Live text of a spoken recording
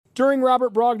During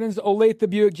Robert Brogdon's Olathe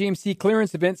Buick GMC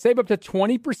clearance event, save up to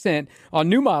 20% on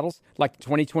new models like the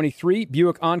 2023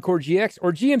 Buick Encore GX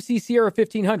or GMC Sierra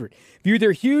 1500. View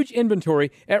their huge inventory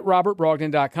at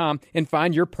robertbrogdon.com and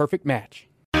find your perfect match.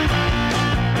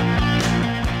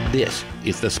 This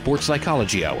is the Sports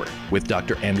Psychology Hour with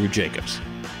Dr. Andrew Jacobs.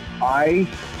 I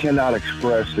cannot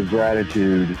express the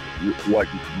gratitude what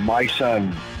my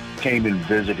son came and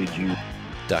visited you.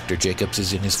 Dr. Jacobs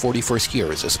is in his 41st year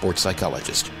as a sports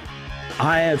psychologist.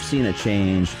 I have seen a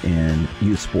change in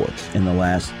youth sports in the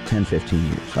last 10, 15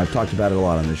 years. I've talked about it a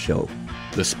lot on this show.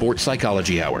 The Sports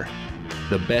Psychology Hour.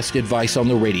 The best advice on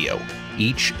the radio,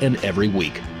 each and every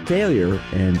week. Failure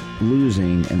and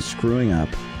losing and screwing up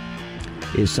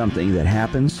is something that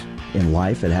happens in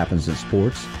life. It happens in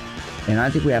sports. And I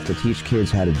think we have to teach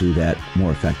kids how to do that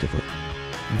more effectively.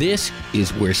 This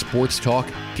is where sports talk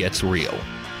gets real.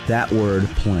 That word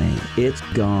playing, it's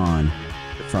gone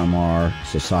from our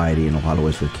society in a lot of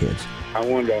ways with kids. I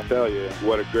wanted to tell you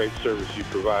what a great service you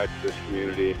provide to this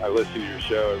community. I listen to your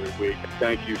show every week.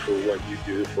 Thank you for what you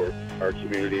do for our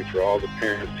community, for all the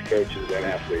parents, coaches, and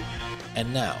athletes.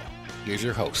 And now, here's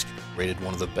your host, rated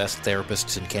one of the best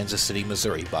therapists in Kansas City,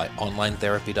 Missouri by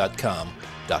OnlineTherapy.com,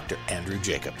 Dr. Andrew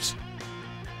Jacobs.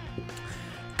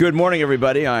 Good morning,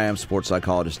 everybody. I am sports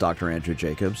psychologist Dr. Andrew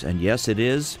Jacobs, and yes, it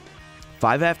is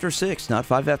 5 after 6, not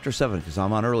 5 after 7, because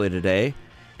I'm on early today,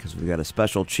 because we've got a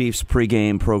special Chiefs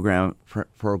pregame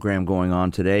program going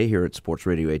on today here at Sports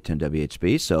Radio 810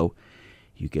 WHB, so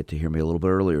you get to hear me a little bit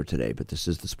earlier today. But this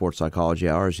is the Sports Psychology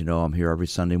Hour. As you know, I'm here every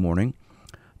Sunday morning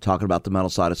talking about the mental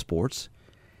side of sports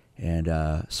and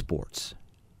sports,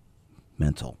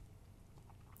 mental,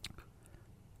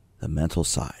 the mental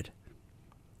side.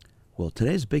 Well,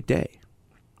 today's a big day.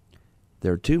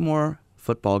 There are 2 more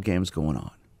football games going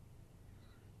on.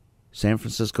 San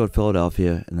Francisco,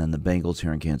 Philadelphia, and then the Bengals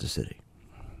here in Kansas City.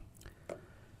 A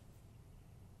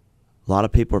lot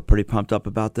of people are pretty pumped up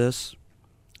about this.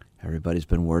 Everybody's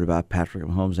been worried about Patrick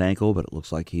Mahomes' ankle, but it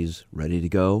looks like he's ready to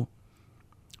go.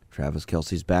 Travis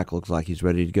Kelce's back, looks like he's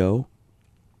ready to go.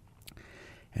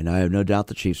 And I have no doubt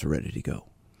the Chiefs are ready to go,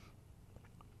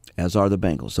 as are the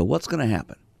Bengals. So what's going to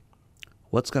happen?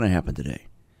 What's going to happen today?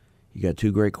 You got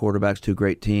 2 great quarterbacks, 2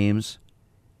 great teams,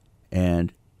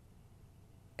 and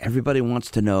everybody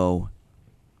wants to know,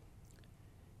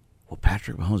 will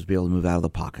Patrick Mahomes be able to move out of the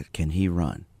pocket? Can he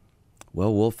run?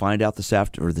 Well, we'll find out this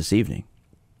evening.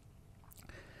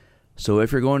 So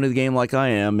if you're going to the game like I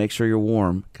am, make sure you're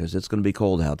warm, because it's going to be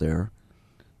cold out there.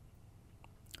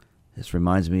 This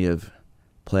reminds me of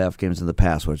playoff games in the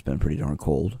past where it's been pretty darn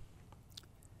cold.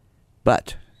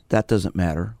 But that doesn't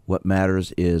matter. What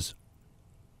matters is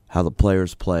how the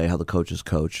players play, how the coaches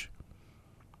coach.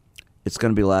 It's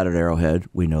going to be loud at Arrowhead.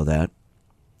 We know that.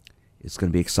 It's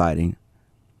going to be exciting.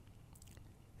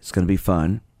 It's going to be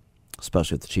fun,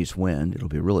 especially if the Chiefs win. It'll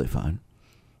be really fun.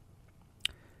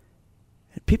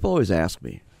 And people always ask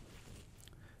me,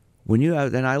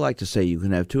 and I like to say you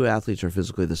can have 2 athletes who are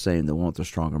physically the same, the one with the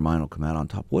stronger mind will come out on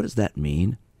top. What does that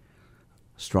mean?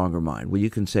 Stronger mind. Well, you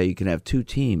can say you can have 2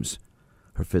 teams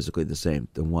who are physically the same,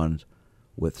 the ones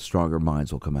with stronger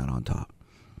minds will come out on top.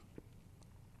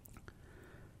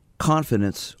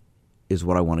 Confidence is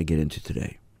what I want to get into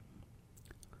today.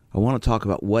 I want to talk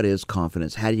about what is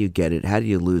confidence. How do you get it? How do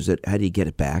you lose it? How do you get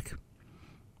it back?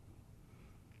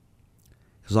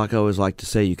 Because like I always like to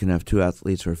say, you can have 2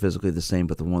 athletes who are physically the same,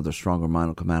 but the one with a stronger mind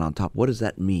will come out on top. What does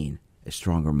that mean, a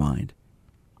stronger mind?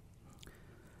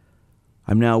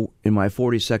 I'm now in my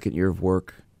 42nd year of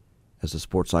work as a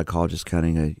sports psychologist,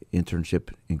 counting an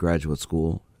internship in graduate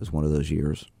school as one of those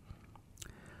years.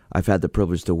 I've had the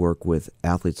privilege to work with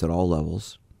athletes at all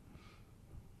levels.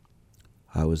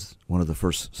 I was one of the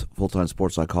first full-time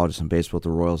sports psychologists in baseball at the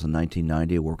Royals in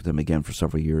 1990. I worked with them again for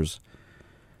several years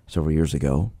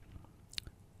ago.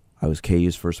 I was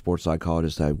KU's first sports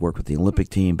psychologist. I worked with the Olympic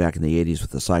team back in the 80s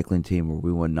with the cycling team, where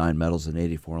we won 9 medals in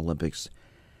 84 Olympics,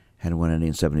 hadn't won any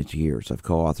in 72 years. I've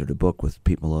co-authored a book with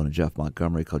Pete Malone and Jeff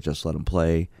Montgomery called Just Let 'Em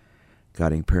Play,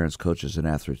 guiding parents, coaches, and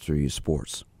athletes through youth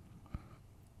sports.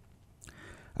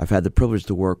 I've had the privilege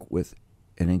to work with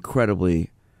an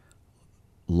incredibly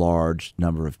large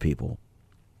number of people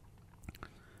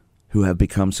who have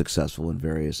become successful in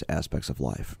various aspects of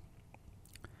life.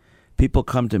 People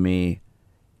come to me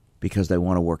because they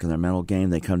want to work in their mental game.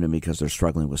 They come to me because they're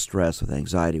struggling with stress, with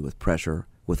anxiety, with pressure,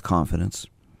 with confidence,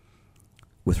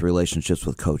 with relationships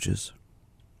with coaches.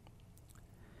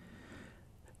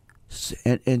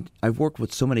 And I've worked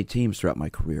with so many teams throughout my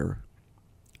career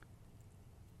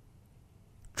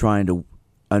trying to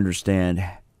understand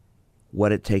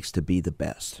what it takes to be the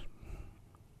best.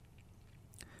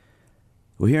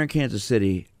 Well, here in Kansas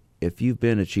City, if you've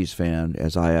been a Chiefs fan,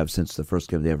 as I have since the first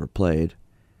game they ever played,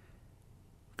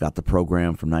 got the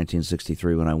program from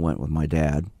 1963 when I went with my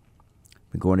dad,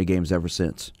 been going to games ever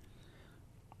since.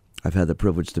 I've had the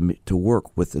privilege to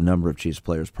work with a number of Chiefs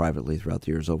players privately throughout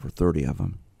the years, over 30 of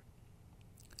them.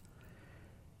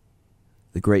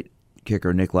 The great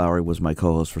kicker Nick Lowry was my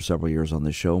co-host for several years on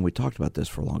this show, and we talked about this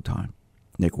for a long time.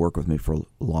 Nick worked with me for a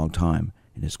long time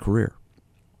in his career.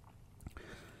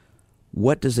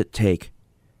 What does it take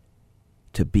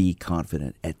to be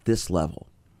confident at this level?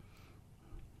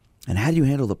 And how do you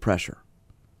handle the pressure?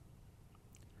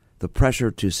 The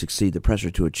pressure to succeed, the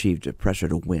pressure to achieve, the pressure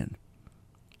to win.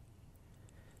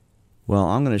 Well,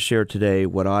 I'm going to share today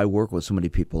what I work with so many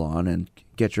people on and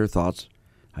get your thoughts.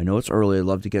 I know it's early. I'd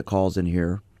love to get calls in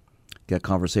here, get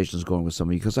conversations going with some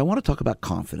of you, because I want to talk about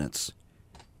confidence.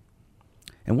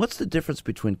 And what's the difference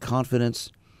between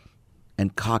confidence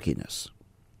and cockiness?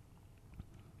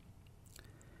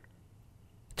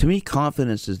 To me,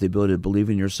 confidence is the ability to believe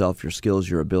in yourself, your skills,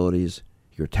 your abilities,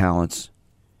 your talents,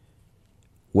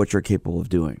 what you're capable of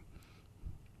doing.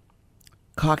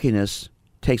 Cockiness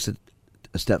takes it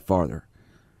a step farther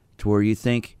to where you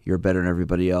think you're better than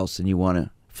everybody else and you want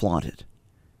to flaunt it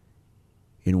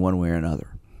in one way or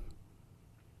another.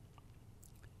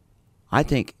 I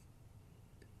think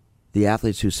the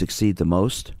athletes who succeed the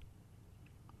most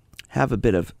have a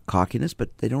bit of cockiness,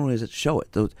 but they don't always show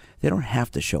it. They don't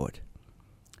have to show it.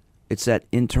 It's that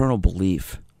internal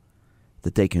belief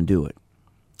that they can do it.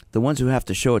 The ones who have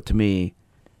to show it, to me,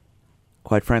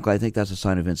 quite frankly, I think that's a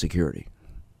sign of insecurity.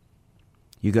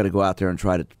 You got to go out there and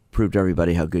try to prove to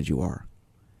everybody how good you are.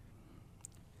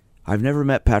 I've never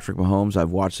met Patrick Mahomes.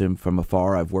 I've watched him from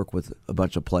afar. I've worked with a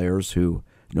bunch of players who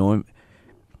know him.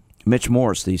 Mitch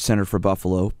Morse, the center for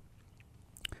Buffalo,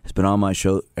 has been on my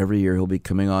show every year. He'll be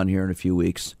coming on here in a few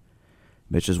weeks.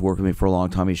 Mitch has worked with me for a long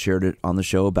time. He shared it on the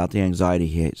show about the anxiety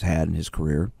he's had in his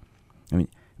career. I mean,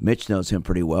 Mitch knows him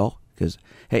pretty well because,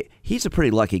 hey, he's a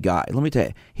pretty lucky guy. Let me tell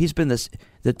you, he's been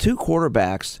the two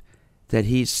quarterbacks that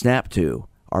he's snapped to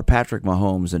are Patrick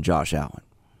Mahomes and Josh Allen.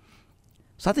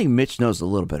 So I think Mitch knows a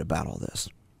little bit about all this.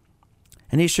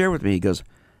 And he shared with me, he goes,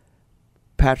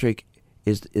 Patrick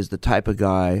is the type of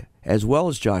guy, as well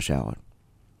as Josh Allen.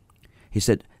 He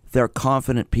said, they're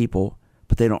confident people,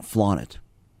 but they don't flaunt it.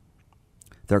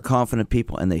 They're confident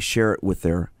people, and they share it with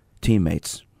their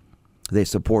teammates. They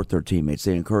support their teammates.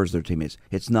 They encourage their teammates.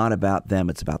 It's not about them.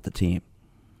 It's about the team.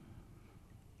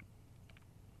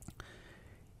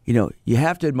 You know, you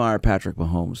have to admire Patrick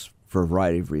Mahomes for a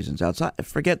variety of reasons. Outside,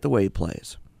 forget the way he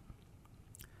plays,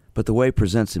 but the way he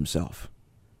presents himself.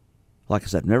 Like I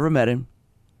said, I've never met him,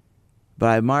 but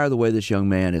I admire the way this young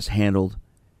man has handled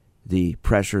the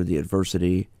pressure, the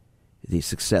adversity, the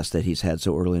success that he's had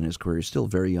so early in his career. He's still a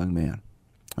very young man.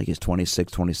 Like he's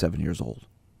 26, 27 years old.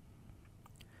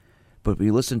 But when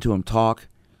you listen to him talk,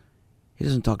 he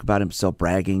doesn't talk about himself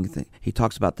bragging. He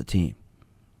talks about the team.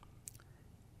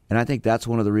 And I think that's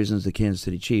one of the reasons the Kansas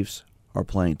City Chiefs are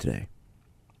playing today.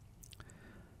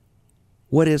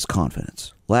 What is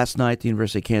confidence? Last night, the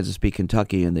University of Kansas beat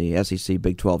Kentucky in the SEC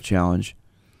Big 12 Challenge.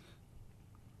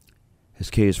 As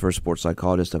KU's first sports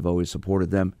psychologist, I've always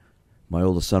supported them. My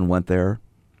oldest son went there.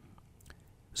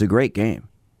 It was a great game.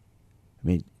 I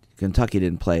mean, Kentucky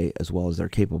didn't play as well as they're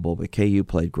capable, but KU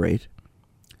played great.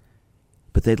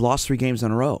 But they'd lost 3 games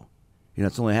in a row. You know,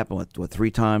 it's only happened,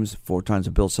 4 times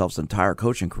in Bill Self's entire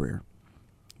coaching career.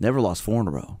 Never lost 4 in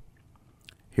a row.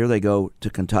 Here they go to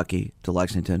Kentucky, to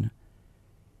Lexington.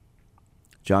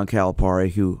 John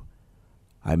Calipari, who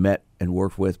I met and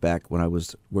worked with back when I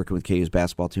was working with KU's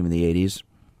basketball team in the 80s.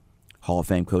 Hall of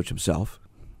Fame coach himself.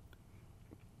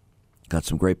 Got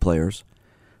some great players.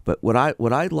 But what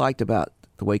I liked about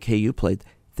the way KU played,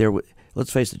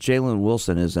 let's face it, Jalen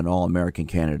Wilson is an All-American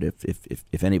candidate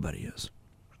if anybody is.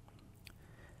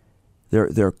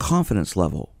 Their confidence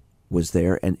level was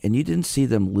there, and you didn't see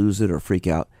them lose it or freak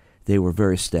out. They were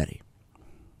very steady.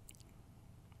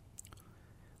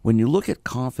 When you look at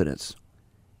confidence,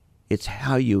 it's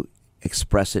how you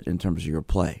express it in terms of your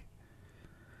play.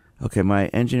 Okay, my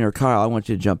engineer Kyle, I want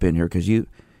you to jump in here because you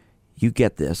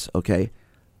get this, okay?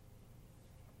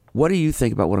 What do you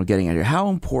think about what I'm getting at here? How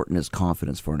important is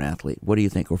confidence for an athlete? What do you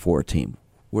think, or for a team?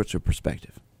 What's your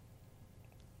perspective?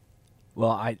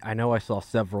 Well, I know I saw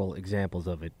several examples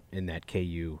of it in that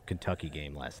KU-Kentucky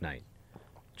game last night.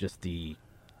 Just the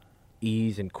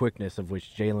ease and quickness of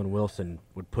which Jalen Wilson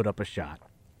would put up a shot.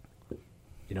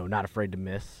 You know, not afraid to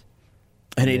miss.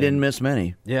 And he didn't miss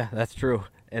many. Yeah, that's true.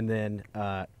 And then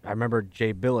I remember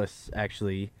Jay Billis,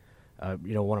 actually,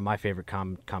 one of my favorite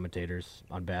commentators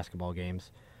on basketball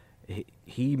games.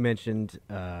 He mentioned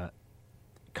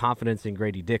confidence in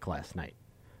Grady Dick last night.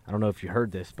 I don't know if you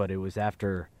heard this, but it was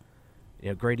after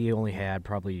Grady only had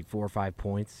probably 4 or 5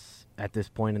 points at this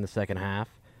point in the second half,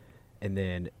 and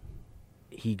then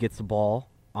he gets the ball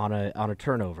on a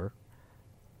turnover.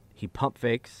 He pump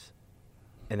fakes,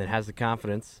 and then has the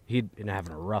confidence. He'd been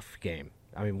having a rough game.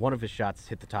 I mean, one of his shots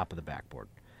hit the top of the backboard.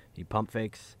 He pump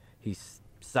fakes, he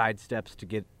sidesteps to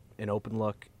get an open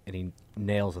look, and he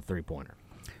nails a three-pointer.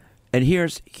 And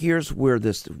here's where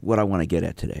what I want to get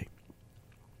at today.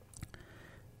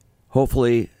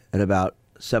 Hopefully, at about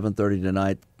 7:30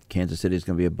 tonight, Kansas City is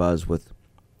going to be abuzz with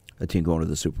a team going to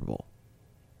the Super Bowl.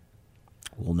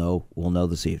 We'll know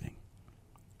this evening.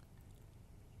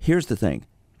 Here's the thing.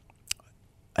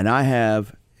 And I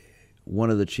have one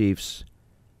of the Chiefs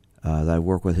that I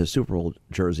work with, his Super Bowl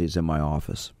jerseys in my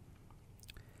office,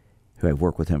 who I've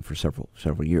worked with him for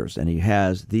several years. And he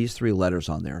has these 3 letters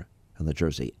on there on the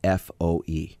jersey,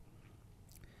 FOE.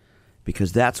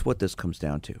 Because that's what this comes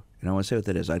down to. And I want to say what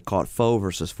that is. I'd call it faux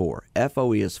versus for.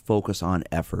 FOE is focus on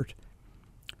effort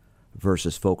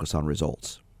versus focus on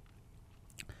results.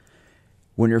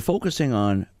 When you're focusing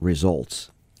on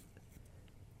results,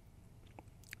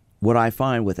 what I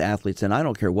find with athletes, and I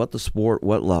don't care what the sport,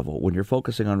 what level, when you're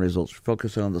focusing on results,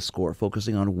 focusing on the score,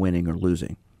 focusing on winning or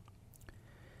losing,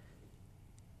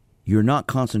 you're not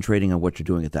concentrating on what you're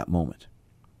doing at that moment.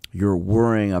 You're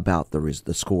worrying about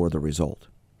the score, the result.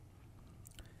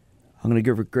 I'm going to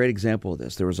give a great example of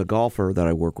this. There was a golfer that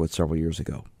I worked with several years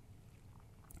ago.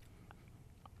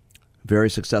 Very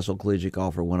successful collegiate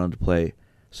golfer, went on to play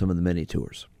some of the mini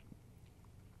tours.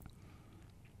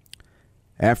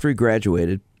 After he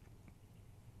graduated,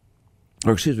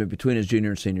 between his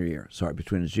junior and senior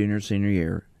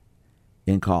year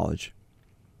in college,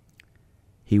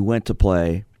 he went to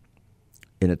play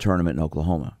in a tournament in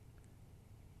Oklahoma.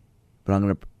 But I'm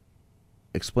going to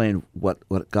explain what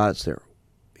got us there.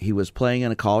 He was playing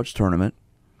in a college tournament,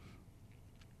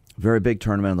 very big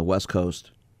tournament on the West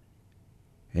Coast,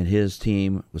 and his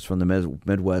team was from the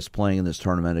Midwest playing in this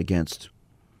tournament against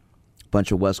a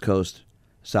bunch of West Coast,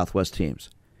 Southwest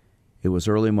teams. It was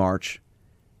early March,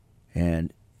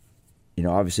 and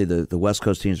obviously the West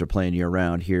Coast teams are playing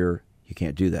year-round. Here, you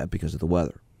can't do that because of the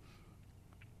weather.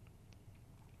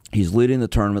 He's leading the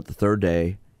tournament the third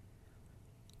day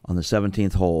on the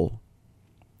 16th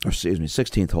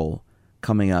hole,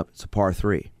 coming up. It's a par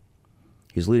 3.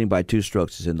 He's leading by 2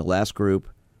 strokes. He's in the last group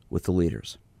with the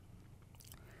leaders.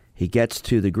 He gets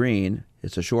to the green.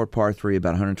 It's a short par 3,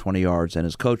 about 120 yards, and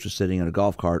his coach is sitting in a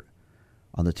golf cart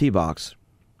on the tee box.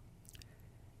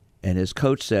 And his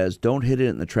coach says, "Don't hit it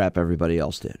in the trap everybody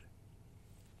else did."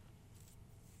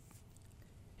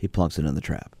 He plunks it in the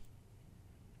trap.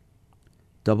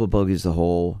 Double bogeys the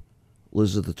hole,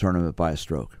 loses the tournament by a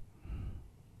stroke.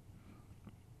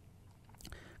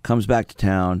 Comes back to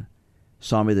town,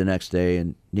 saw me the next day,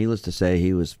 and needless to say,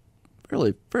 he was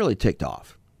fairly ticked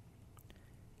off.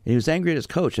 And he was angry at his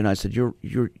coach, and I said, "You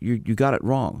got it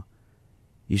wrong.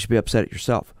 You should be upset at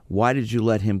yourself. Why did you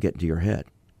let him get into your head?"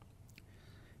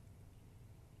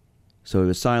 So he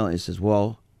was silent. He says,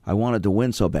 "Well, I wanted to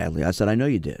win so badly." I said, "I know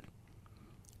you did.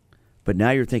 But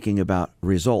now you're thinking about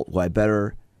result. Well, I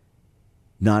better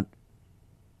not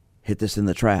hit this in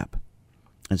the trap."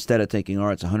 Instead of thinking, all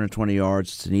right, it's 120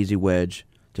 yards, it's an easy wedge,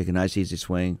 take a nice easy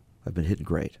swing, I've been hitting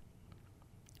great.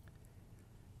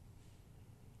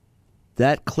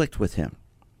 That clicked with him,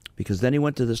 because then he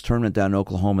went to this tournament down in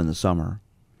Oklahoma in the summer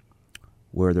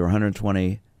where there were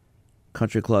 120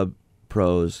 country club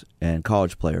pros and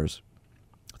college players,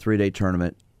 3-day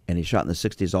tournament, and he shot in the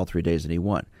 60s all 3 days and he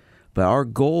won. But our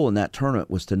goal in that tournament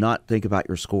was to not think about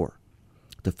your score,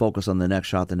 to focus on the next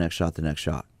shot, the next shot, the next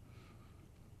shot.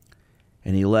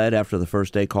 And he led after the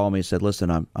first day, called me and said, "Listen,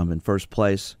 I'm in first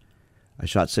place. I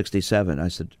shot 67. I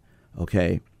said,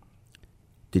 "Okay,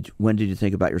 when did you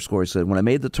think about your score?" He said, "When I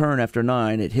made the turn after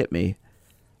 9, it hit me.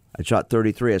 I shot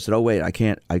 33. I said, "Oh, wait, I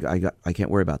can't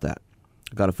worry about that.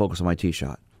 I've got to focus on my tee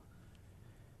shot."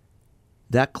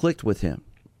 That clicked with him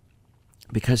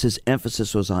because his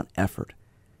emphasis was on effort.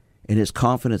 And his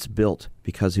confidence built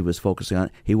because he was focusing on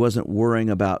it. He wasn't worrying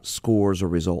about scores or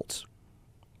results.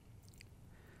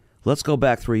 Let's go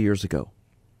back 3 years ago.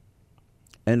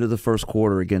 End of the first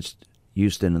quarter against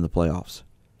Houston in the playoffs.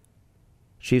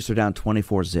 Chiefs are down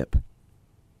 24-zip.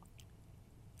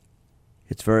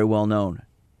 It's very well known.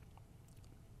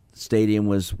 The stadium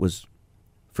was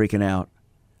freaking out.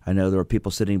 I know there were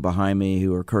people sitting behind me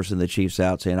who were cursing the Chiefs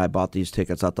out, saying, "I bought these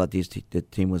tickets. I thought the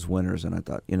team was winners." And I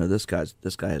thought, this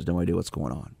guy has no idea what's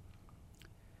going on.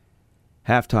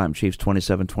 Halftime, Chiefs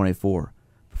 27-24.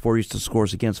 Before Houston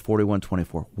scores against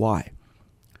 41-24. Why?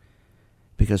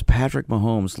 Because Patrick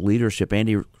Mahomes' leadership,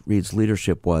 Andy Reid's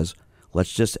leadership was,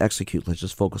 let's just execute. Let's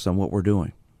just focus on what we're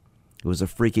doing. It was a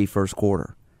freaky first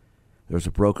quarter. There was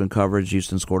a broken coverage.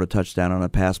 Houston scored a touchdown on a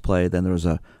pass play. Then there was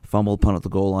a fumbled punt at the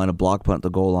goal line, a block punt at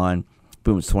the goal line.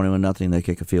 Boom, it's 21-0. They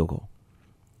kick a field goal.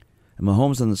 And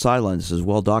Mahomes on the sideline, this is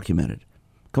well documented.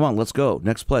 Come on, let's go.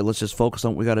 Next play. Let's just focus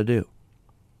on what we got to do.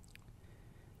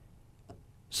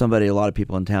 Somebody a lot of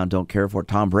people in town don't care for,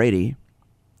 Tom Brady,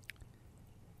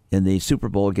 in the Super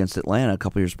Bowl against Atlanta a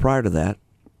couple years prior to that.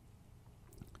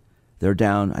 They're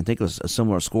down, I think it was a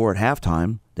similar score at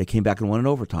halftime. They came back and won in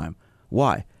overtime.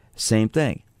 Why? Same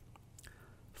thing.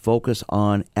 Focus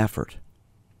on effort.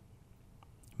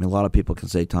 I mean, a lot of people can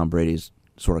say Tom Brady's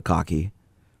sort of cocky,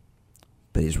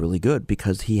 but he's really good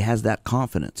because he has that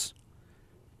confidence.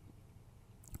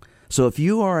 So if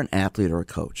you are an athlete or a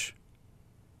coach,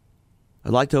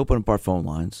 I'd like to open up our phone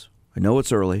lines. I know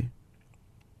it's early.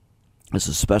 This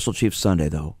is Special Chiefs Sunday,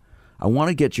 though. I want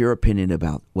to get your opinion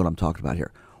about what I'm talking about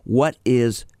here. What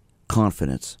is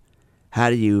confidence? How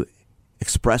do you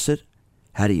express it?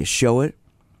 How do you show it?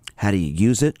 How do you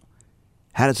use it?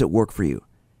 How does it work for you?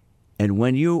 And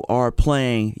when you are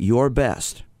playing your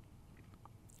best,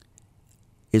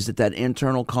 is it that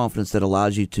internal confidence that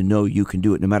allows you to know you can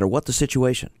do it no matter what the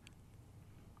situation?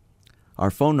 Our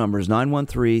phone number is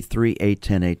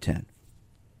 913-381-0810.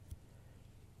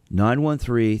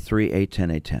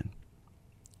 913-381-0810.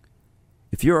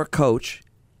 If you're a coach,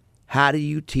 how do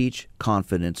you teach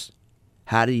confidence?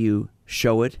 How do you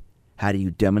show it? How do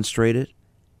you demonstrate it?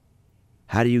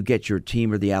 How do you get your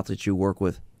team or the athletes you work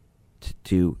with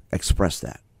to express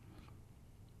that?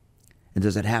 And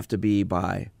does it have to be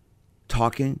by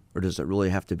talking, or does it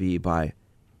really have to be by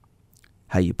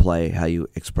how you play, how you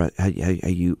express, how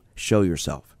you show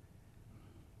yourself?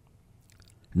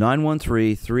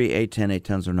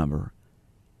 913-381-0810 is our number.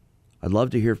 I'd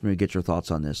love to hear from you, get your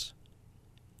thoughts on this.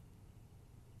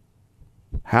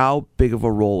 How big of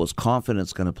a role is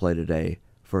confidence going to play today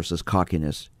versus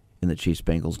cockiness in the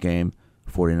Chiefs-Bengals game,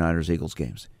 49ers-Eagles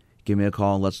games? Give me a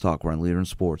call and let's talk. We're on Leader in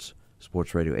Sports,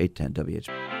 Sports Radio 810 WHB.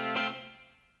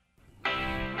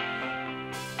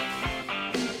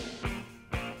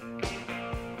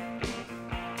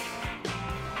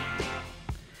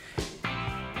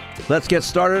 Let's get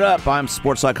started up. I'm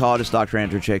sports psychologist Dr.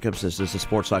 Andrew Jacobs. This is the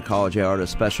Sports Psychology Hour, a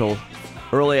special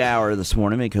early hour this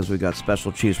morning because we've got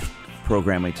Special Chiefs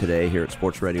programming today here at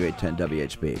Sports Radio 810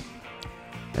 WHB.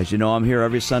 As you know, I'm here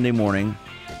every Sunday morning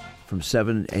from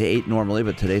 7 to 8 normally,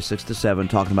 but today 6 to 7,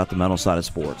 talking about the mental side of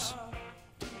sports.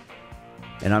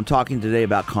 And I'm talking today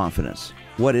about confidence.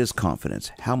 What is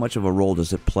confidence? How much of a role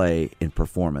does it play in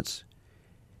performance?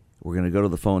 We're going to go to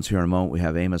the phones here in a moment. We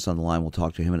have Amos on the line. We'll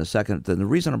talk to him in a second. The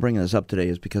reason I'm bringing this up today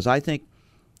is because I think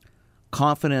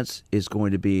confidence is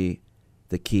going to be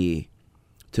the key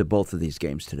to both of these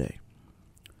games today.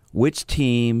 Which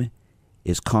team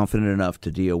is confident enough to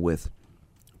deal with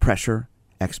pressure,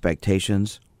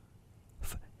 expectations,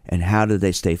 and how do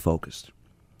they stay focused?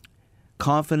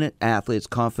 Confident athletes,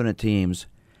 confident teams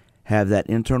have that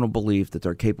internal belief that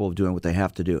they're capable of doing what they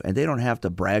have to do, and they don't have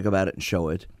to brag about it and show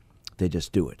it. They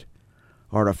just do it.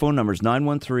 All right, our phone number is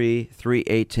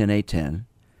 913-381-0810.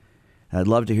 I'd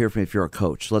love to hear from you if you're a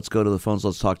coach. Let's go to the phones.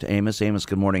 Let's talk to Amos. Amos,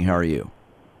 good morning. How are you?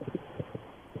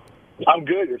 I'm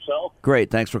good. Yourself?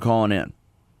 Great. Thanks for calling in.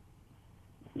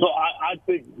 So I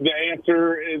think the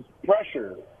answer is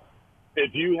pressure.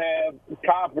 If you have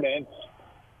confidence,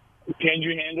 can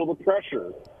you handle the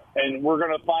pressure? And we're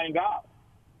going to find out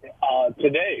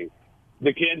today.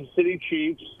 The Kansas City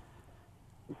Chiefs,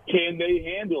 can they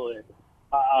handle it?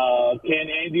 Can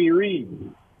Andy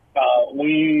Reid?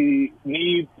 We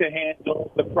need to handle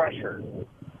the pressure.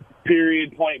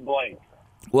 Period. Point blank.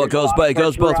 Well, it goes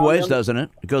both ways, doesn't it?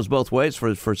 It goes both ways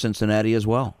for Cincinnati as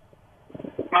well.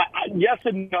 Yes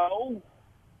and no.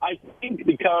 I think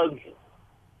because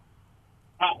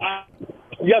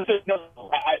yes and no.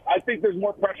 I think there's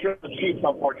more pressure on the Chiefs,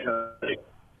 unfortunately.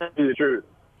 To tell you the truth.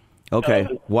 Okay.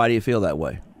 Why do you feel that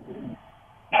way?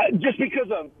 Just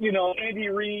because of, Andy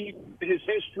Reid, his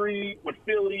history with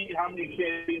Philly, how many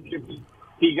championships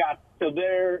he got to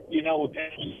there, with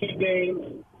NFC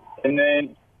games, and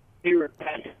then here at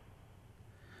Patrick.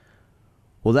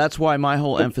 Well, that's why my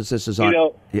whole emphasis is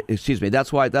on. Excuse me.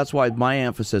 That's why my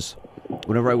emphasis,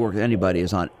 whenever I work with anybody,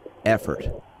 is on effort.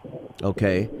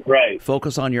 Okay. Right.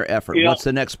 Focus on your effort. What's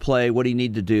the next play? What do you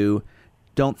need to do?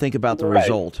 Don't think about the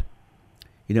result.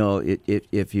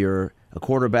 If you're a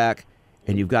quarterback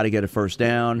and you've got to get a first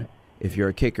down, if you're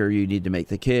a kicker, you need to make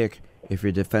the kick. If you're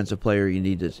a defensive player, you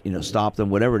need to stop them.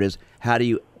 Whatever it is, how do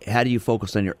you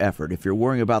focus on your effort? If you're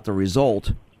worrying about the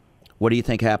result, what do you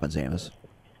think happens, Amos?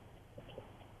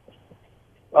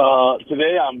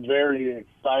 Today I'm very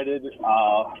excited,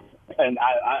 and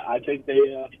I think they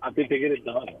get it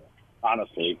done.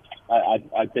 Honestly,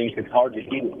 I think it's hard to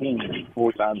beat a team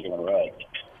 4 times in a row.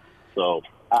 So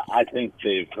I think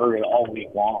they've heard it all week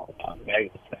long.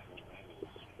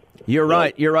 You're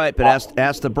right. But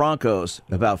ask the Broncos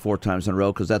about 4 times in a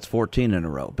row because that's 14 in a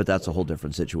row. But that's a whole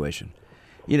different situation.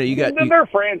 You know, their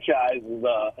franchise is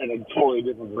in a totally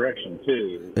different direction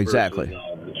too. Exactly.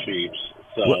 Versus, the Chiefs.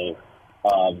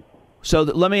 So.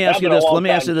 Let me ask you this. Let me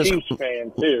ask you this. I'm a Chiefs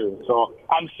fan too, so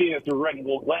I'm seeing it through red and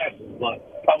gold glasses.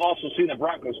 But I've also seen the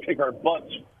Broncos kick our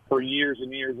butts for years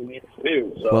and years and years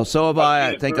too. So have I.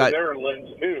 I think their lens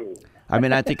too. I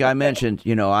mean, I think I mentioned.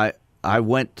 You know, I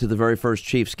went to the very first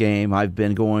Chiefs game. I've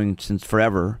been going since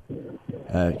forever.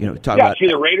 I've seen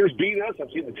the Raiders beat us.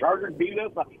 I've seen the Chargers beat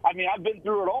us. I mean, I've been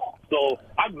through it all. So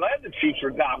I'm glad the Chiefs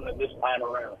are dominant this time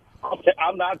around.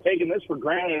 I'm not taking this for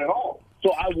granted at all.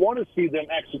 So I want to see them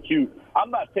execute. I'm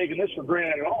not taking this for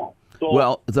granted at all.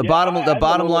 So, the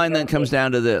bottom line then comes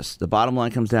down to this. The bottom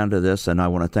line comes down to this, and I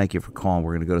want to thank you for calling.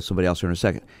 We're going to go to somebody else here in a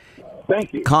second.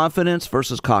 Thank you. Confidence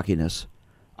versus cockiness.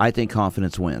 I think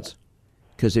confidence wins.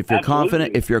 Because if you're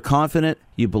confident,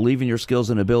 you believe in your skills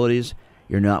and abilities,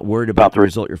 you're not worried about the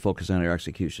result, you're focused on your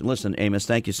execution. Listen, Amos,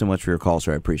 thank you so much for your call,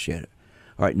 sir. I appreciate it.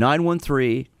 All right,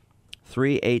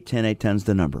 913-3810810 is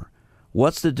the number.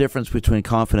 What's the difference between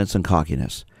confidence and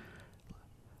cockiness?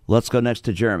 Let's go next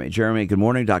to Jeremy. Jeremy, good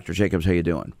morning. Dr. Jacobs, how you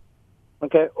doing?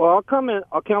 Okay, well, I'll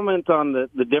comment on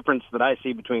the difference that I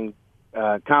see between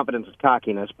confidence and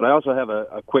cockiness, but I also have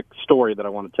a quick story that I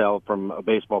want to tell from a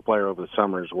baseball player over the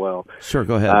summer as well. Sure,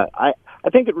 go ahead. I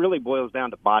think it really boils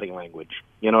down to body language.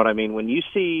 You know what I mean? When you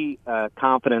see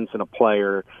confidence in a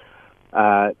player,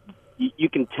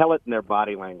 you can tell it in their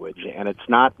body language, and it's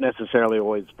not necessarily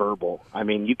always verbal. I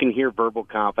mean, you can hear verbal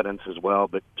confidence as well,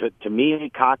 but to me,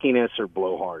 cockiness are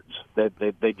blowhards.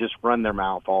 They just run their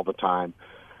mouth all the time.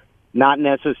 Not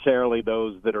necessarily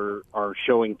those that are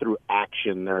showing through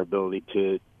action their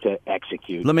ability to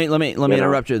execute. Let me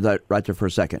interrupt you right there for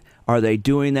a second. Are they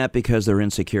doing that because they're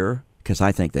insecure? Because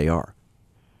I think they are.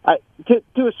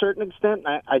 To a certain extent,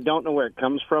 I don't know where it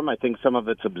comes from. I think some of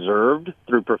it's observed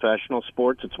through professional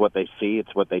sports. It's what they see.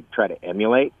 It's what they try to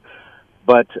emulate.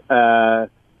 But, I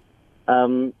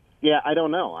don't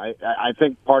know. I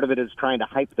think part of it is trying to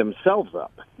hype themselves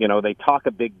up. You know, they talk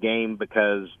a big game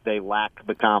because they lack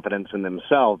the confidence in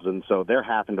themselves, and so they're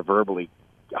having to verbally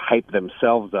hype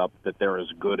themselves up that they're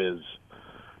as good as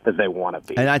they want to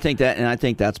be. And I think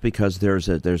that's because there's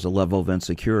a level of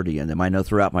insecurity in them. I know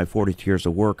throughout my 42 years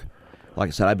of work, like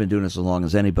I said, I've been doing this as long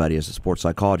as anybody as a sports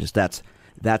psychologist. That's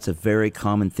a very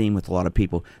common theme with a lot of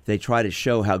people. They try to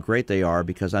show how great they are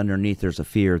because underneath there's a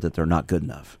fear that they're not good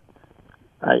enough.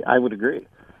 I would agree.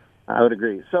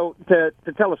 So to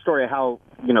tell a story of how,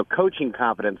 coaching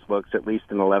confidence looks, at least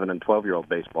in 11 and 12-year-old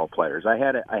baseball players, I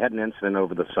had an incident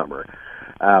over the summer.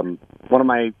 One of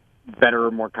my better,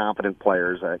 more confident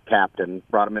players, a captain,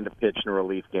 brought him in to pitch in a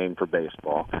relief game for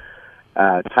baseball.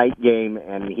 Tight game,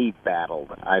 and he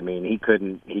battled. I mean, he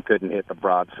couldn't hit the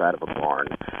broadside of a barn.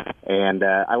 And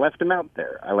I left him out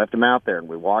there. And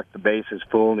we walked the bases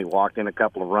full, and he walked in a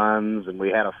couple of runs, and we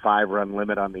had a 5-run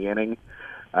limit on the inning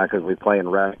because we play in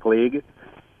rec league.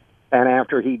 And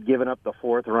after he'd given up the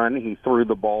 4th run, he threw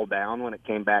the ball down when it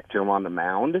came back to him on the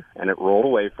mound, and it rolled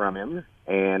away from him.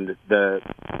 And the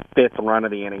 5th run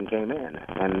of the inning came in,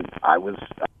 and I was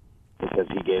because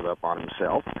he gave up on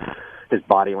himself. His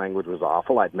body language was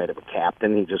awful. I'd made him a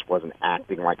captain. He just wasn't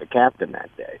acting like a captain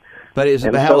that day. But he's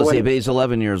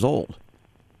 11 years old.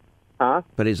 Huh?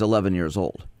 But he's 11 years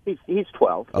old. He's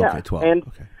 12. Okay, yeah. 12. And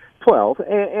okay. 12,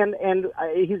 and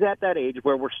he's at that age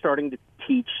where we're starting to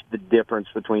teach the difference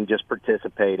between just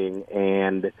participating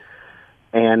and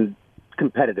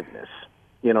competitiveness.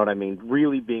 You know what I mean?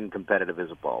 Really being competitive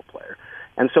as a ball player.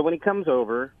 And so when he comes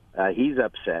over, he's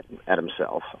upset at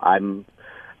himself. I'm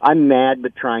mad,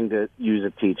 but trying to use a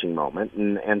teaching moment,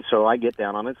 and so I get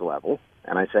down on his level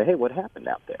and I say, "Hey, what happened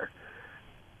out there?"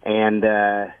 And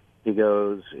he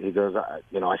goes,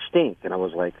 I stink. And I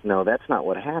was like, "No, that's not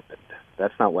what happened.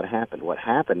 That's not what happened. What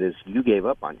happened is you gave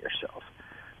up on yourself."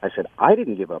 I said, "I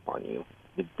didn't give up on you.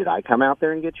 Did I come out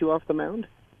there and get you off the mound?"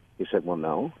 He said, "Well,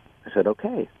 no." I said,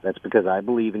 "Okay, that's because I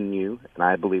believe in you and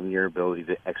I believe in your ability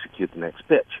to execute the next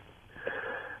pitch."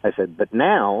 I said, "But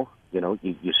now,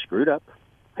 you screwed up.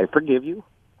 I forgive you.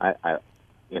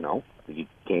 You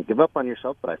can't give up on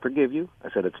yourself, but I forgive you." I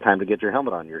said, "It's time to get your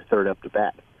helmet on. You're 3rd up to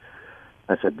bat."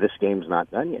 I said, "This game's not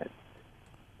done yet."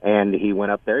 And he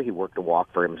went up there. He worked a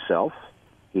walk for himself.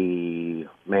 He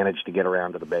managed to get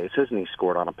around to the bases, and he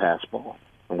scored on a pass ball.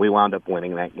 And we wound up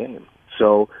winning that game.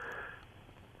 So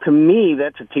to me,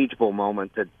 that's a teachable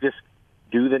moment to just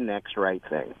do the next right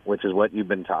thing, which is what you've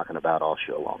been talking about all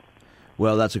show long.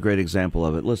 Well, that's a great example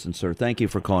of it. Listen, sir, thank you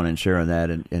for calling and sharing that,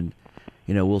 and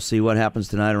we'll see what happens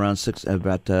tonight around 6,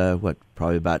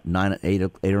 probably about 8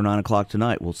 or 9 o'clock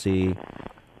tonight. We'll see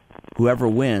whoever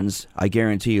wins. I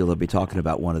guarantee you they'll be talking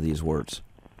about one of these words.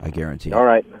 I guarantee you. All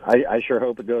right. I sure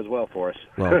hope it goes well for us.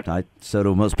 Well, so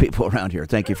do most people around here.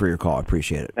 Thank you for your call. I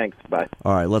appreciate it. Thanks. Bye.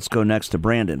 All right, let's go next to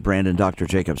Brandon. Brandon, Dr.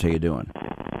 Jacobs, how you doing?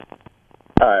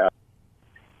 Hi.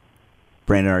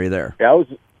 Brandon, are you there? Yeah,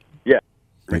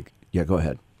 Yeah, go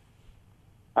ahead.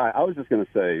 I was just going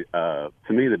to say,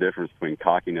 to me, the difference between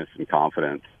cockiness and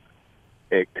confidence,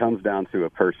 it comes down to a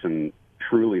person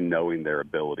truly knowing their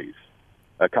abilities.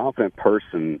 A confident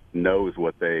person knows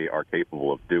what they are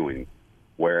capable of doing,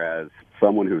 whereas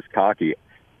someone who's cocky,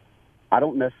 I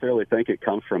don't necessarily think it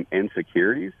comes from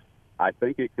insecurities. I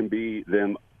think it can be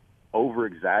them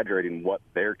over-exaggerating what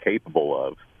they're capable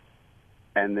of,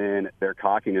 and then their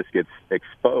cockiness gets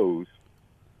exposed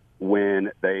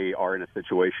when they are in a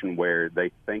situation where they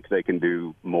think they can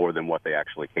do more than what they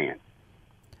actually can.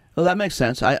 Well, that makes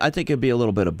sense. I think it'd be a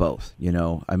little bit of both.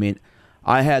 I mean,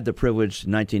 I had the privilege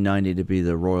in 1990 to be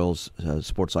the Royals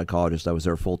sports psychologist. I was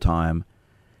there full time,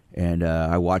 and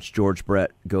I watched George Brett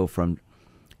go from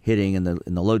hitting in the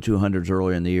low 200s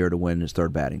earlier in the year to win his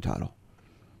third batting title.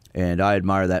 And I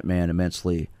admire that man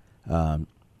immensely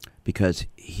because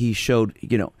he showed,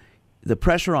 the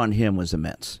pressure on him was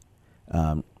immense.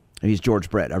 He's George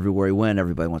Brett. Everywhere he went,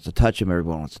 everybody wants to touch him,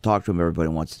 everybody wants to talk to him, everybody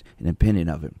wants an opinion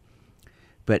of him.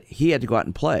 But he had to go out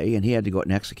and play, and he had to go out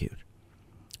and execute.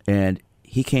 And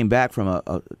he came back from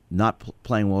a not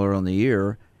playing well early in the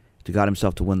year to got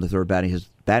himself to win the third his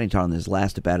batting title in his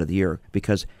last at bat of the year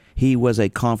because he was a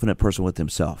confident person with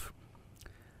himself.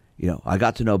 I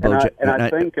got to know Bo. I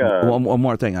think one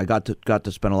more thing. I got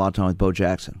to spend a lot of time with Bo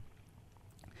Jackson,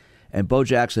 and Bo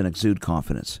Jackson exuded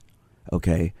confidence.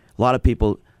 Okay, a lot of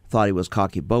people thought he was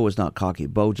cocky. Bo was not cocky.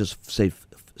 Bo just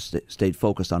stayed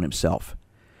focused on himself.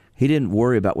 He didn't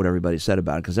worry about what everybody said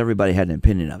about him because everybody had an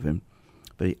opinion of him.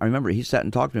 But I remember he sat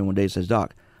and talked to me one day and says,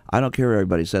 "Doc, I don't care what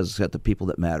everybody says except the people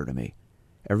that matter to me.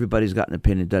 Everybody's got an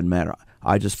opinion. It doesn't matter.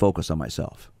 I just focus on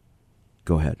myself."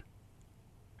 Go ahead.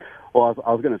 Well,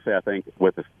 I was going to say, I think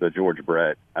with the George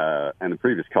Brett and the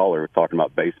previous caller was talking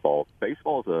about baseball.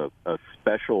 Baseball is a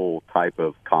special type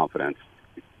of confidence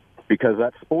because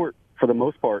that sport, for the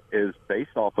most part, is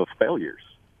based off of failures.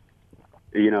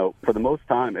 For the most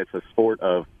time, it's a sport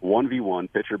of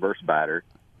 1v1, pitcher versus batter.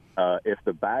 If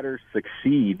the batter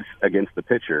succeeds against the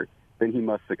pitcher, then he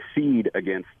must succeed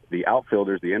against the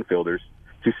outfielders, the infielders,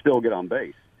 to still get on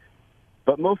base.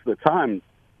 But most of the time,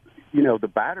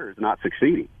 the batter is not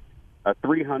succeeding. A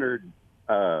 300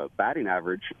 batting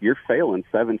average, you're failing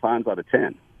 7 times out of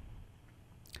 10.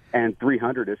 And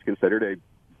 300 is considered a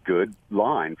good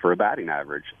line for a batting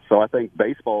average. So I think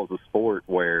baseball is a sport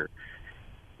where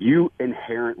you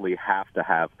inherently have to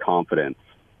have confidence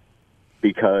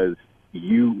because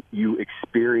you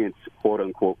experience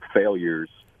quote-unquote failures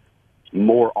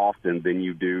more often than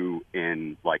you do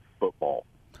in, like, football.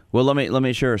 Well, let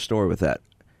me share a story with that.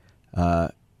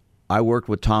 I worked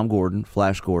with Tom Gordon,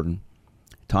 Flash Gordon.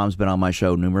 Tom's been on my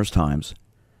show numerous times.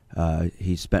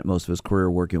 He spent most of his career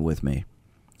working with me.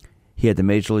 He had the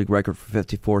Major League record for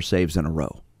 54 saves in a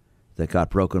row that got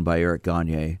broken by Eric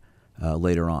Gagne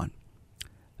later on.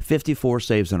 54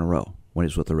 saves in a row when he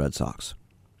was with the Red Sox.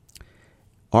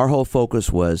 Our whole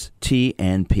focus was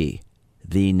T&P,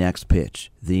 the next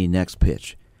pitch, the next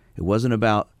pitch. It wasn't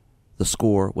about the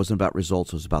score, it wasn't about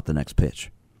results, it was about the next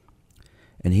pitch.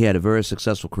 And he had a very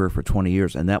successful career for 20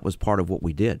 years, and that was part of what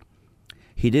we did.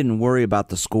 He didn't worry about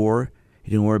the score.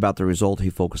 He didn't worry about the result. He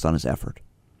focused on his effort.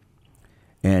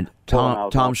 And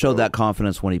Tom showed that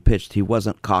confidence when he pitched. He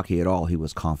wasn't cocky at all. He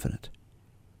was confident.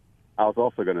 I was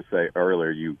also going to say earlier,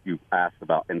 you asked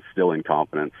about instilling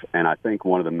confidence, and I think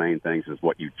one of the main things is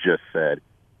what you just said.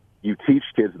 You teach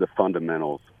kids the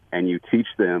fundamentals, and you teach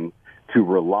them to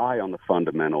rely on the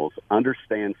fundamentals,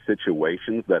 understand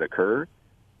situations that occur,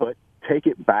 but take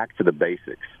it back to the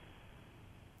basics.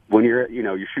 When you're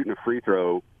shooting a free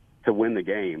throw to win the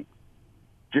game,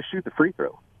 just shoot the free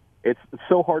throw. It's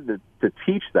so hard to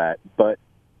teach that, but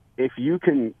if you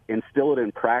can instill it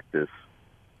in practice,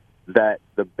 that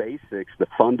the basics, the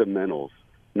fundamentals,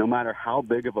 no matter how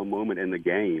big of a moment in the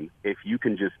game, if you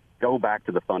can just go back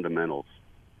to the fundamentals,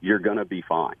 you're going to be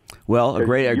fine. Well,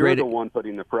 you're the one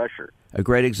putting the pressure. A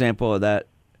great example of that,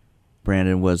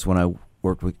 Brandon, was when I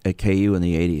worked at KU in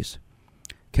the 80s.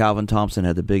 Calvin Thompson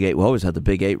had the Big Eight. We always had the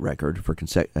Big Eight record for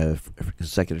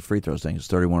consecutive free throws. I think it's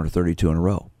 31 or 32 in a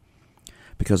row.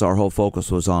 because our whole focus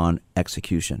was on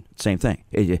execution. Same thing.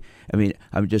 I mean,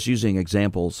 I'm just using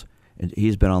examples, and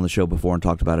he's been on the show before and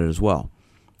talked about it as well.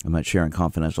 I'm not sharing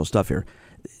confidential stuff here.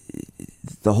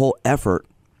 The whole effort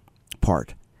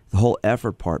part,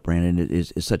 Brandon,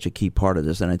 is such a key part of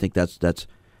this, and I think that's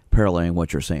paralleling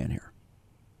what you're saying here.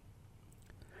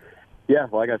 Yeah,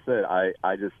 like I said, I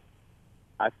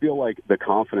feel like the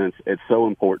confidence, it's so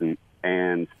important,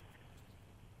 and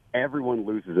everyone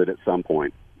loses it at some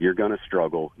point. You're going to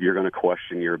struggle. You're going to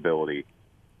question your ability.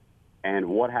 And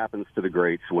what happens to the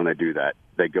greats when they do that?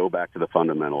 They go back to the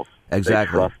fundamentals.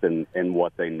 Exactly. They trust in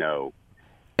what they know.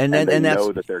 And they that's,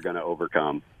 know that they're going to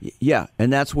overcome. Yeah,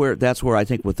 and that's where I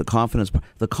think with the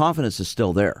confidence is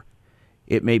still there.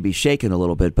 It may be shaken a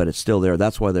little bit, but it's still there.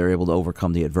 That's why they're able to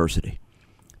overcome the adversity.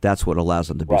 That's what allows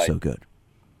them to be so good.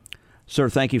 Sir,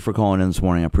 thank you for calling in this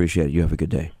morning. I appreciate it. You have a good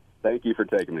day. Thank you for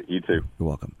taking it. You too. You're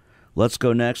welcome. Let's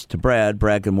go next to Brad.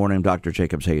 Brad, good morning. Dr.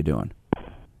 Jacobs, how you doing?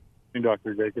 Hey,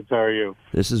 Dr. Jacobs, how are you?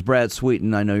 This is Brad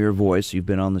Sweeten. I know your voice. You've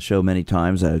been on the show many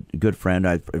times. A good friend.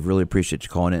 I really appreciate you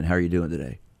calling in. How are you doing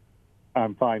today?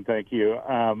 I'm fine, thank you.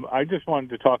 I just wanted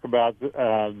to talk about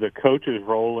the coach's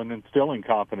role in instilling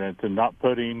confidence and not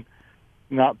putting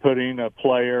a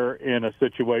player in a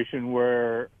situation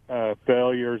where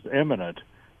failure is imminent.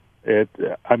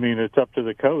 It's up to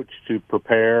the coach to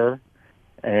prepare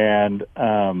and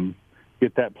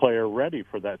get that player ready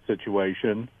for that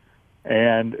situation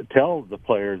and tell the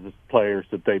players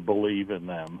that they believe in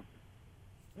them.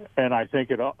 And I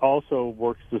think it also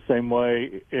works the same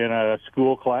way in a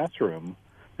school classroom.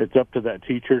 It's up to that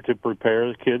teacher to prepare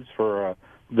the kids for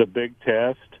the big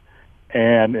test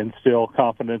and instill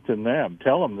confidence in them.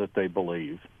 Tell them that they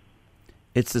believe.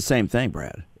 It's the same thing,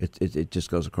 Brad. It just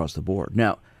goes across the board.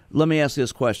 Now, let me ask you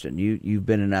this question. You've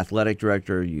been an athletic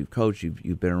director, you've coached,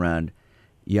 you've been around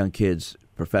young kids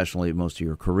professionally most of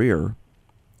your career.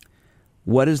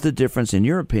 What is the difference, in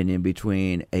your opinion,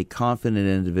 between a confident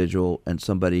individual and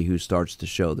somebody who starts to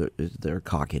show their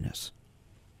cockiness?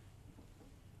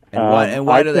 And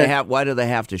why do they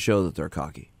have to show that they're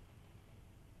cocky?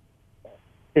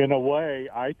 In a way,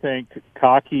 I think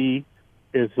cocky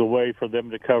is the way for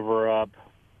them to cover up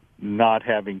not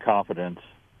having confidence,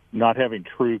 not having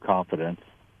true confidence.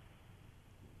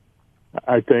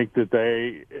 I think that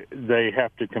they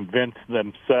have to convince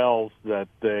themselves that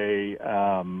they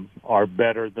are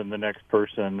better than the next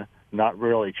person, not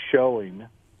really showing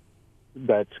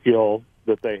that skill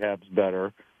that they have is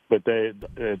better, but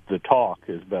the talk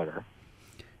is better.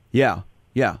 Yeah,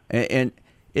 and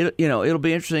it'll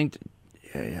be interesting.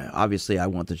 Obviously, I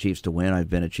want the Chiefs to win. I've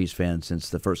been a Chiefs fan since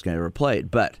the first game I ever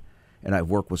played, and I've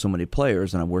worked with so many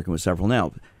players, and I'm working with several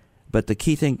now. But the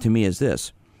key thing to me is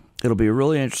this. It'll be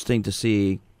really interesting to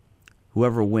see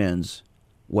whoever wins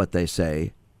what they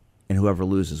say and whoever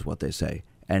loses what they say,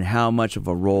 and how much of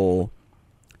a role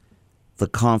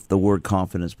the word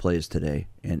confidence plays today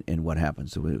in what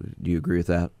happens. Do you agree with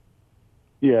that?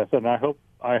 Yes, and I hope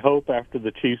after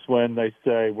the Chiefs win, they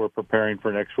say we're preparing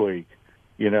for next week.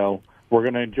 We're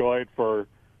going to enjoy it for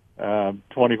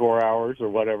 24 hours or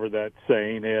whatever that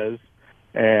saying is,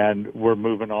 and we're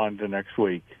moving on to next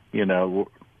week.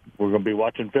 We're going to be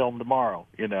watching film tomorrow,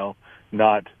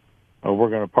 not we're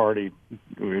going to party.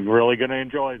 We're really going to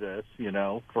enjoy this,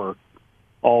 for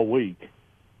all week.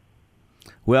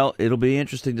 Well, it'll be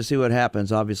interesting to see what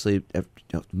happens. Obviously,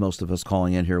 most of us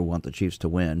calling in here want the Chiefs to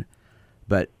win.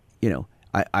 But,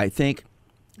 I think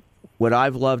what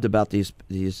I've loved about these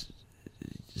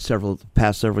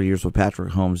past several years with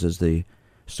Patrick Mahomes as the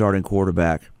starting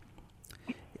quarterback,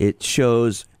 it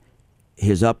shows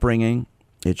his upbringing.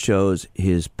 It shows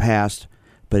his past,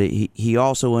 but he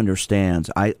also understands.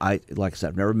 I like I said,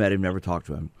 I've never met him, never talked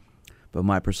to him, but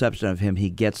my perception of him,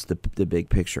 he gets the big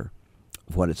picture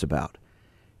of what it's about,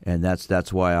 and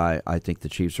that's why I think the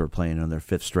Chiefs are playing on their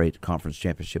 5th straight conference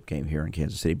championship game here in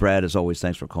Kansas City. Brad, as always,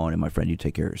 thanks for calling in, my friend. You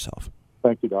take care of yourself.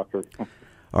 Thank you, Doctor.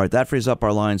 All right, that frees up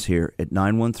our lines here at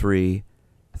 913-381-0810.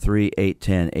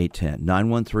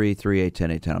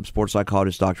 913-381-0810. I'm sports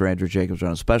psychologist Dr. Andrew Jacobs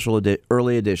on a special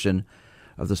early edition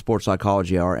of the Sports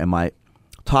Psychology Hour, and my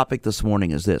topic this morning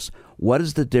is this. What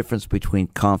is the difference between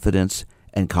confidence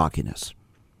and cockiness?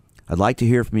 I'd like to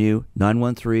hear from you.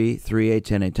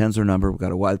 913-381-0810. 810's our number. We've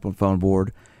got a wide open phone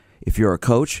board. If you're a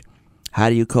coach, how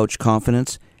do you coach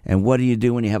confidence, and what do you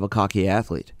do when you have a cocky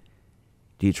athlete?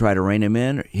 Do you try to rein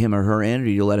him or her in, or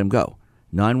do you let him go?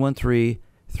 913-381-0810.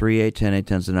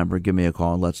 810's the number. Give me a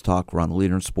call and let's talk. We're on the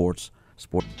Leader in Sports.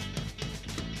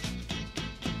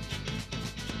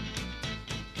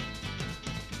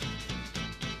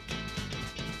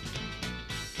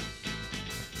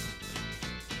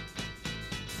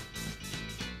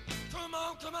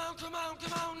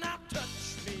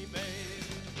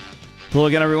 Hello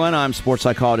again, everyone. I'm sports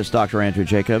psychologist Dr. Andrew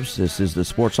Jacobs. This is the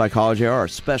Sports Psychology Hour, our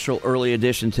special early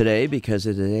edition today because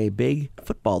it is a big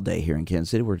football day here in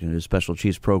Kansas City. We're going to do special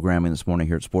Chiefs programming this morning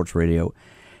here at Sports Radio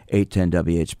 810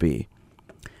 WHB.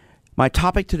 My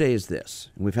topic today is this.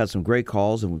 We've had some great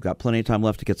calls, and we've got plenty of time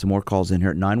left to get some more calls in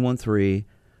here at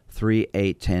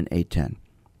 913-381-810.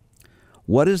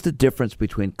 What is the difference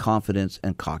between confidence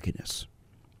and cockiness?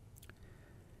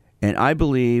 And I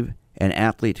believe an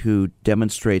athlete who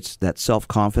demonstrates that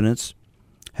self-confidence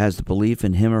has the belief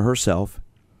in him or herself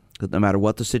that no matter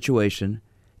what the situation,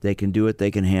 they can do it,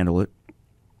 they can handle it.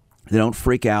 They don't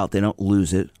freak out, they don't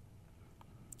lose it.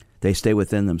 They stay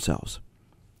within themselves.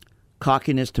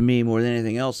 Cockiness, to me, more than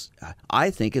anything else, I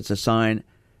think it's a sign.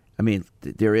 I mean,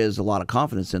 there is a lot of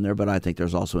confidence in there, but I think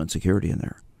there's also insecurity in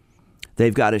there.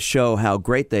 They've got to show how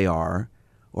great they are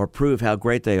or prove how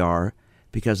great they are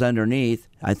because underneath,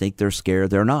 I think they're scared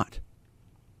they're not.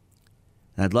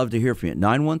 And I'd love to hear from you.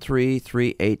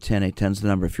 913-381-810 is the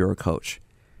number if you're a coach.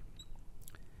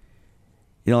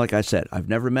 You know, like I said, I've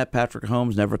never met Patrick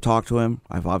Mahomes, never talked to him.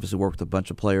 I've obviously worked with a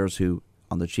bunch of players who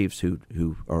on the Chiefs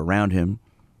who are around him.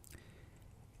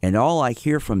 And all I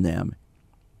hear from them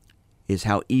is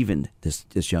how even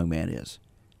this young man is,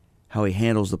 how he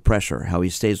handles the pressure, how he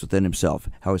stays within himself,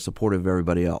 how he's supportive of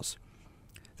everybody else.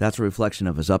 That's a reflection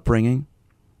of his upbringing.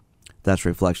 That's a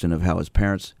reflection of how his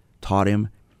parents taught him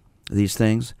these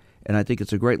things. And I think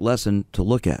it's a great lesson to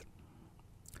look at.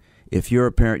 If you're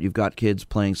a parent, you've got kids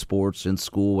playing sports in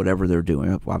school, whatever they're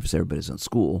doing. Obviously, everybody's in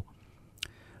school.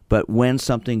 But when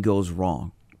something goes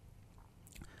wrong,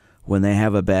 when they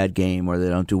have a bad game or they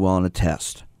don't do well on a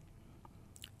test,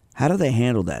 how do they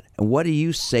handle that? And what do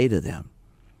you say to them?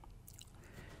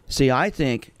 See, I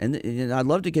think, and I'd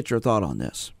love to get your thought on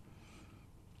this.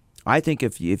 I think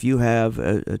if you have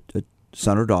a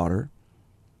son or daughter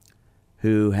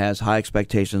who has high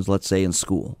expectations, let's say in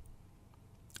school,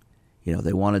 you know,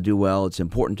 they want to do well. It's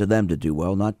important to them to do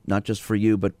well, not just for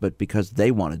you, but because they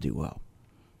want to do well.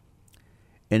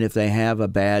 And if they have a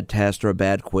bad test or a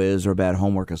bad quiz or a bad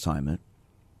homework assignment,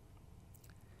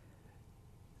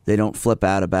 they don't flip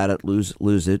out about it,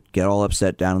 lose it, get all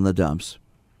upset down in the dumps.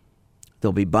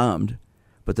 They'll be bummed,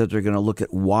 but that they're going to look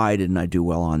at why didn't I do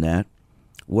well on that?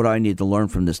 What do I need to learn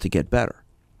from this to get better?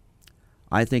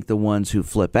 I think the ones who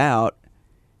flip out,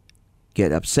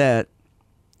 get upset,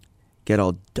 get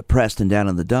all depressed and down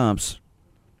in the dumps,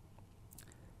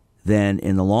 then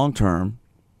in the long term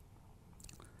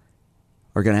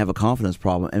are going to have a confidence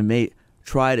problem and may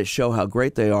try to show how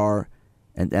great they are,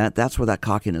 and that's where that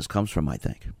cockiness comes from, I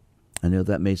think. I know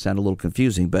that may sound a little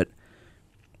confusing, but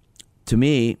to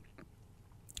me,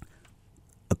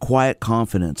 a quiet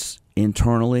confidence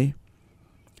internally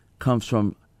comes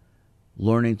from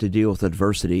learning to deal with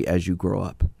adversity as you grow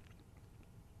up.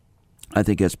 I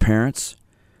think as parents,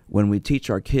 when we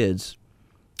teach our kids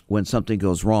when something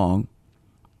goes wrong,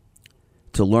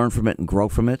 to learn from it and grow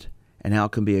from it, and how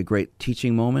it can be a great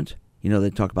teaching moment. You know,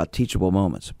 they talk about teachable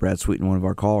moments. Brad Sweeten, one of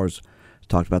our callers,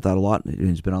 talked about that a lot.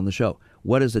 He's been on the show.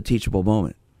 What is a teachable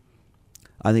moment?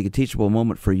 I think a teachable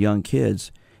moment for young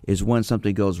kids is when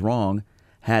something goes wrong,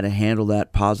 how to handle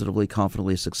that positively,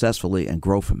 confidently, successfully, and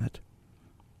grow from it.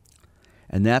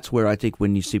 And that's where I think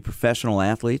when you see professional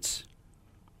athletes,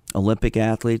 Olympic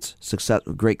athletes,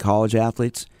 great college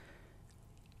athletes,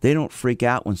 they don't freak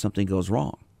out when something goes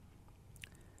wrong.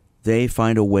 They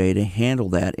find a way to handle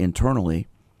that internally,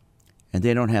 and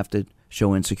they don't have to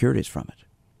show insecurities from it.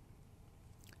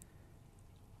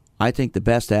 I think the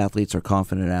best athletes are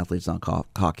confident athletes, not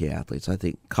cocky athletes. I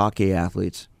think cocky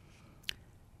athletes,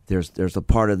 there's a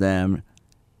part of them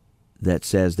that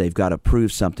says they've got to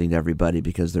prove something to everybody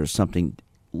because there's something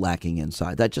lacking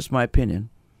inside. That's just my opinion.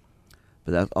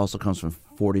 But that also comes from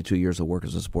 42 years of work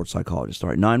as a sports psychologist. All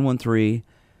right,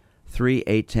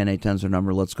 913-381-810 is our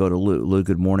number. Let's go to Lou. Lou,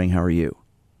 good morning. How are you?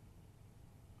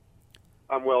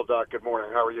 I'm well, Doc. Good morning.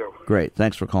 How are you? Great.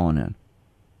 Thanks for calling in.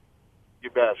 You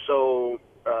bet. So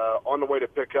on the way to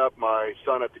pick up my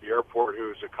son at the airport,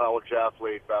 who's a college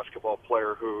athlete, basketball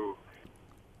player, who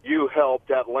you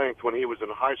helped at length when he was in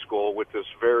high school with this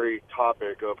very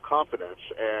topic of confidence.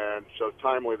 And so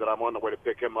timely that I'm on the way to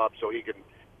pick him up so he can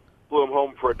flew him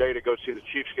home for a day to go see the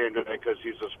Chiefs game today because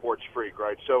he's a sports freak,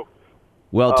 right? So,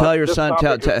 well, tell your son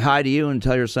hi to you and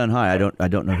tell your son hi. I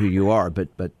don't know who you are, but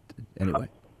anyway.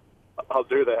 I'll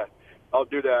do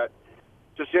that.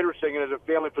 Just interesting, and as a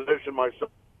family physician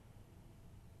myself,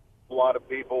 a lot of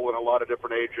people in a lot of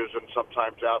different ages and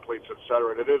sometimes athletes, et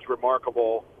cetera, and it is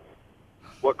remarkable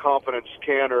what confidence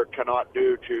can or cannot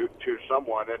do to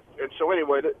someone. And so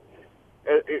anyway,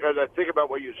 as I think about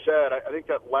what you said, I think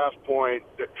that last point,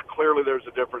 that clearly there's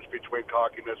a difference between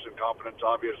cockiness and confidence,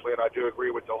 obviously, and I do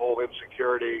agree with the whole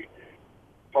insecurity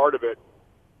part of it.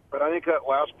 But I think that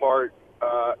last part,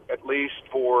 at least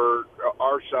for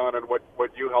our son and what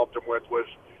you helped him with,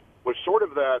 was sort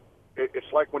of that.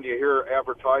 It's like when you hear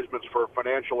advertisements for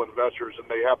financial investors and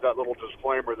they have that little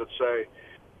disclaimer that say,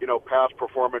 past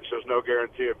performance is no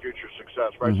guarantee of future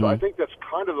success, right? Mm-hmm. So I think that's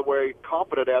kind of the way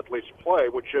confident athletes play,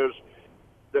 which is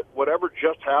that whatever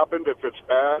just happened, if it's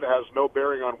bad, has no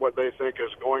bearing on what they think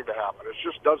is going to happen. It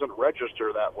just doesn't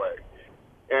register that way.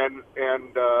 And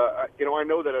I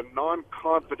know that a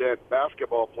non-confident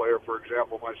basketball player, for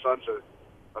example, my son's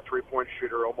a three-point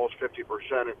shooter, almost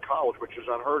 50% in college, which is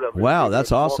unheard of. Wow,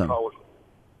 that's awesome. College.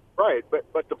 Right,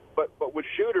 but with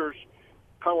shooters,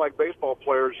 kind of like baseball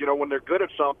players, when they're good at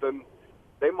something,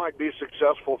 they might be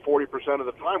successful 40% of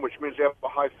the time, which means they have a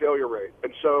high failure rate.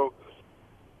 And so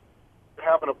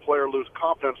having a player lose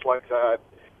confidence like that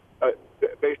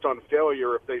based on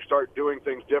failure, if they start doing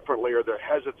things differently or they're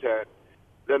hesitant,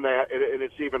 then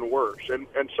it's even worse. And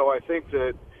so I think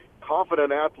that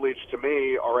confident athletes, to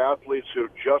me, are athletes who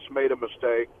just made a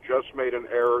mistake, just made an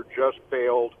error, just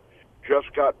failed,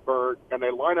 just got burnt, and they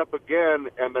line up again,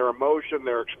 and their emotion,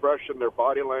 their expression, their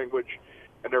body language,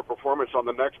 and their performance on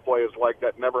the next play is like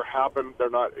that never happened. They're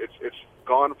not. It's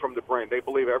gone from the brain. They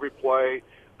believe every play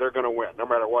they're going to win, no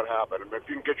matter what happened. And if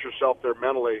you can get yourself there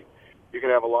mentally, you can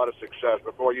have a lot of success.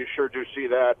 But boy, you sure do see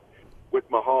that with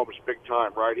Mahomes big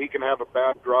time, right? He can have a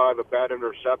bad drive, a bad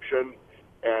interception,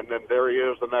 and then there he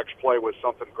is the next play with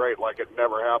something great like it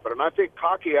never happened. And I think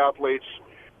cocky athletes,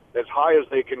 as high as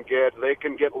they can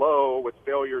get low with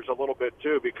failures a little bit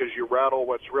too, because you rattle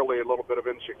what's really a little bit of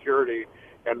insecurity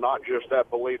and not just that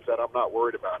belief that I'm not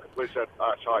worried about it. At least that's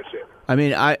how I see it. I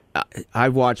mean,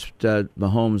 I've watched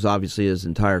Mahomes, obviously, his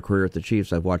entire career at the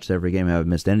Chiefs. I've watched every game. I haven't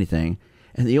missed anything.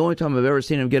 And the only time I've ever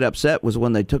seen him get upset was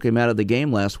when they took him out of the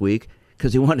game last week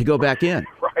because he wanted to go back in.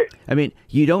 Right. I mean,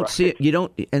 you don't see it. You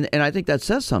don't, and I think that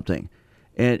says something.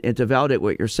 And to validate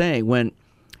what you're saying, when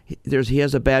he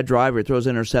has a bad drive or he throws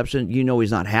an interception,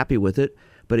 he's not happy with it,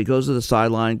 but he goes to the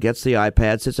sideline, gets the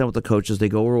iPad, sits down with the coaches, they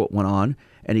go over what went on,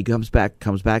 and he comes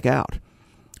back out.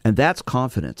 And that's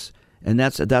confidence. And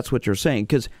that's what you're saying,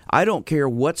 because I don't care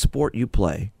what sport you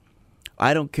play,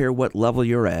 I don't care what level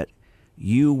you're at,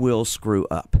 you will screw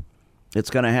up. It's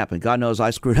going to happen. God knows I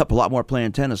screwed up a lot more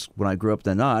playing tennis when I grew up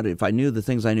than not. If I knew the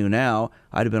things I knew now,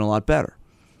 I'd have been a lot better.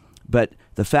 But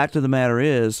the fact of the matter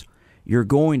is, you're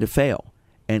going to fail.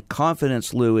 And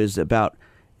confidence, Lou, is about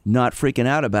not freaking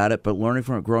out about it, but learning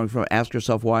from it, growing from it. Ask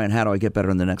yourself why and how do I get better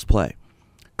in the next play.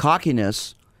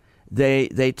 Cockiness,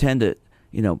 they tend to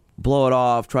blow it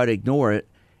off, try to ignore it,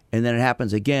 and then it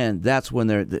happens again. That's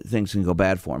when things can go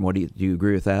bad for them. Do you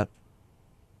agree with that?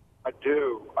 I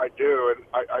do, and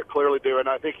I clearly do. And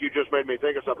I think you just made me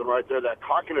think of something right there. That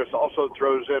cockiness also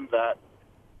throws in that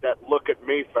look at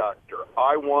me factor.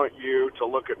 I want you to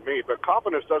look at me. But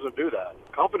confidence doesn't do that.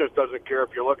 Confidence doesn't care if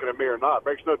you're looking at me or not. It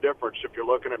makes no difference if you're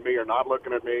looking at me or not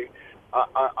looking at me.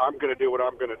 I'm going to do what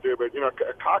I'm going to do. But,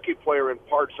 a cocky player, in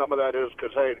part, some of that is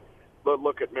because, hey,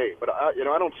 look at me. But, I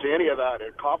don't see any of that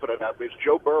in confident athletes.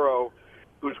 Joe Burrow,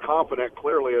 who's confident,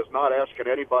 clearly is not asking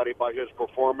anybody by his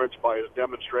performance, by his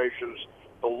demonstrations,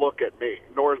 to look at me,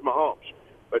 nor is Mahomes.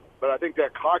 But I think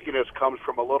that cockiness comes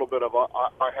from a little bit of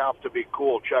I have to be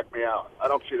cool, check me out. I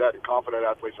don't see that in confident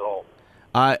athletes at all.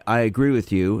 I agree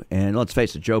with you, and let's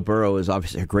face it, Joe Burrow is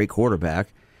obviously a great quarterback.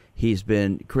 He's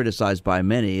been criticized by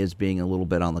many as being a little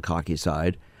bit on the cocky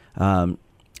side, a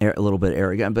little bit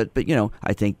arrogant. But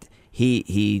I think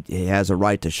he has a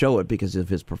right to show it because of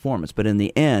his performance. But in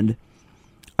the end,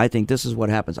 I think this is what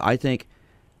happens. I think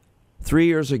 3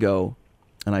 years ago,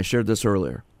 and I shared this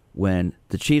earlier, when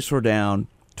the Chiefs were down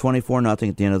 24-0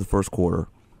 at the end of the first quarter,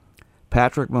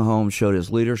 Patrick Mahomes showed his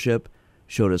leadership,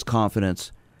 showed his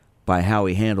confidence by how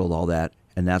he handled all that,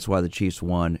 and that's why the Chiefs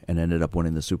won and ended up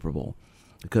winning the Super Bowl.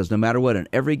 Because no matter what, in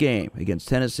every game against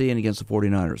Tennessee and against the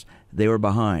 49ers, they were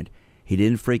behind. He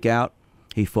didn't freak out.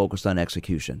 He focused on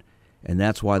execution. And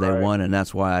that's why they won, and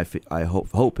that's why I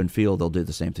hope and feel they'll do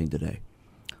the same thing today.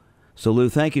 So, Lou,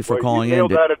 thank you for calling in.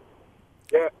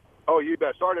 Yeah. Oh, you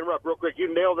bet. Sorry to interrupt real quick.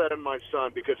 You nailed that in my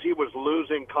son because he was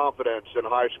losing confidence in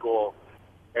high school,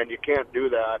 and you can't do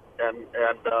that. And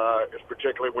it's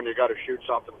particularly when you got to shoot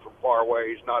something from far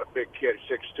away. He's not a big kid,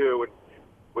 6'2", and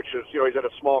which is, he's at a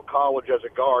small college as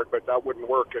a guard, but that wouldn't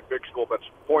work at big school. But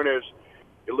the point is,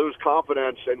 you lose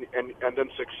confidence and then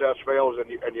success fails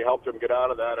and you help them get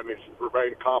out of that. I mean,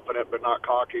 remain confident but not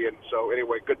cocky. And so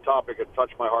anyway, good topic. It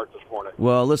touched my heart this morning.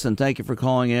 Well, listen, thank you for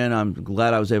calling in. I'm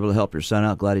glad I was able to help your son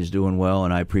out. Glad he's doing well,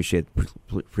 and I appreciate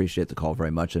the call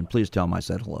very much. And please tell him I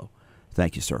said hello.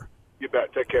 Thank you, sir. You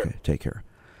bet. Take care. Okay, take care.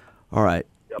 All right.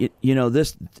 Yep. You know,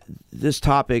 this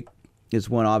topic is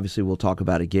one obviously we'll talk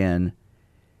about again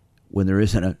when there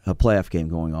isn't a playoff game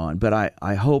going on. But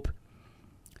I hope,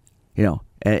 you know,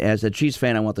 as a Chiefs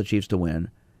fan, I want the Chiefs to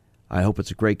win. I hope it's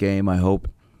a great game. I hope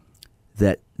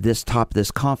that this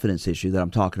confidence issue that I'm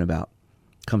talking about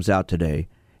comes out today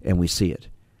and we see it.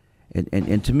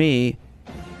 And to me,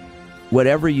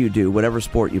 whatever you do, whatever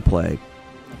sport you play,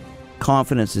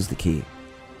 confidence is the key.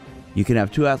 You can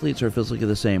have two athletes who are physically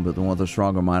the same, but the one with a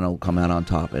stronger mind will come out on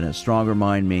top. And a stronger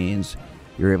mind means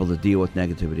you're able to deal with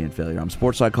negativity and failure. I'm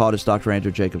sports psychologist Dr.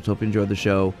 Andrew Jacobs. Hope you enjoyed the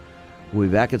show. We'll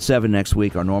be back at 7 next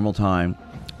week, our normal time.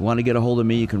 If you want to get a hold of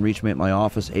me, you can reach me at my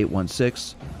office,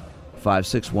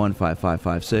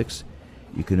 816-561-5556.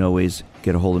 You can always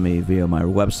get a hold of me via my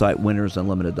website,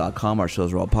 winnersunlimited.com. Our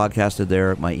shows are all podcasted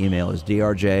there. My email is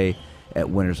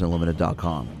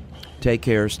drj@winnersunlimited.com. Take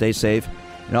care. Stay safe.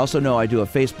 And also know I do a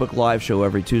Facebook Live show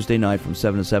every Tuesday night from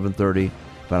 7 to 7:30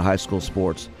 about high school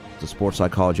sports. The Sports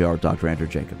Psychology Hour with Dr. Andrew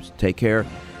Jacobs. Take care,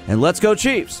 and let's go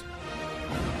Chiefs!